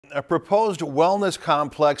A proposed wellness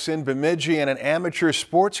complex in Bemidji and an amateur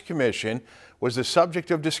sports commission was the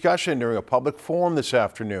subject of discussion during a public forum this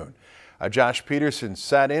afternoon. Josh Peterson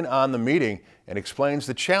sat in on the meeting and explains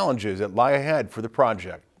the challenges that lie ahead for the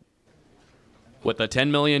project. With a $10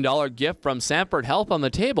 million gift from Sanford Health on the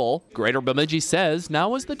table, Greater Bemidji says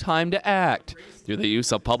now is the time to act. Through the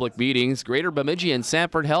use of public meetings, Greater Bemidji and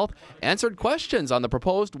Sanford Health answered questions on the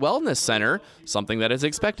proposed wellness center, something that is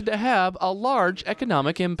expected to have a large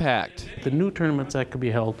economic impact. The new tournaments that could be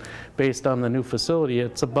held based on the new facility,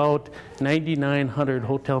 it's about 9,900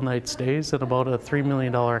 hotel night stays and about a $3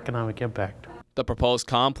 million economic impact. The proposed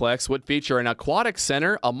complex would feature an aquatic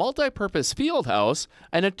center, a multi-purpose field house,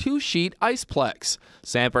 and a 2-sheet iceplex.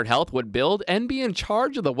 Sanford Health would build and be in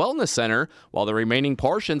charge of the wellness center, while the remaining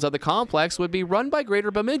portions of the complex would be run by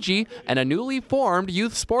Greater Bemidji and a newly formed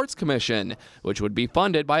Youth Sports Commission, which would be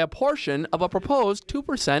funded by a portion of a proposed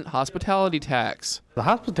 2% hospitality tax. The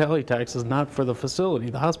hospitality tax is not for the facility.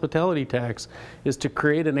 The hospitality tax is to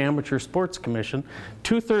create an amateur sports commission.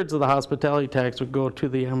 2/3 of the hospitality tax would go to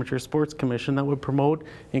the amateur sports commission that would promote,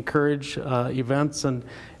 encourage events and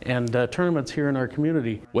tournaments here in our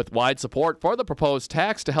community. With wide support for the proposed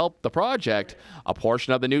tax to help the project, a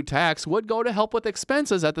portion of the new tax would go to help with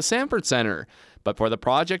expenses at the Sanford Center. But for the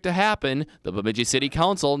project to happen, the Bemidji City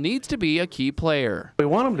Council needs to be a key player. We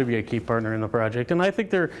want them to be a key partner in the project, and I think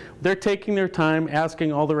they're taking their time,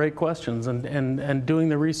 asking all the right questions and doing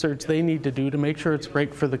the research they need to do to make sure it's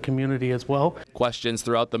right for the community as well. Questions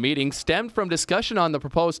throughout the meeting stemmed from discussion on the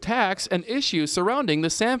proposed tax and issues surrounding the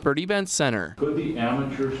Sanford Events Center. Could the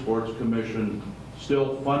Amateur Sports Commission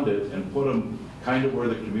still fund it and put them kind of where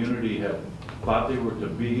the community had thought they were to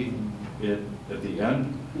be at the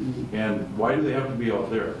end? And why do they have to be out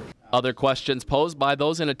there? Other questions posed by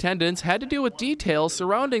those in attendance had to do with details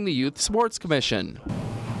surrounding the Youth Sports Commission.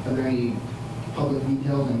 Are there any public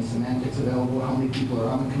details, any semantics available? How many people are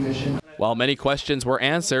on the commission? While many questions were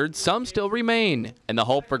answered, some still remain. And the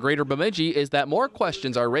hope for Greater Bemidji is that more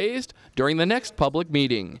questions are raised during the next public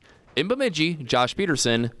meeting. In Bemidji, Josh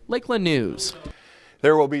Peterson, Lakeland News.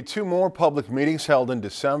 There will be 2 more public meetings held in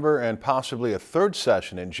December and possibly a 3rd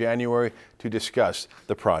session in January to discuss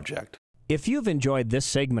the project. If you've enjoyed this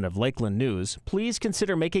segment of Lakeland News, please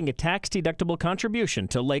consider making a tax-deductible contribution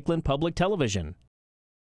to Lakeland Public Television.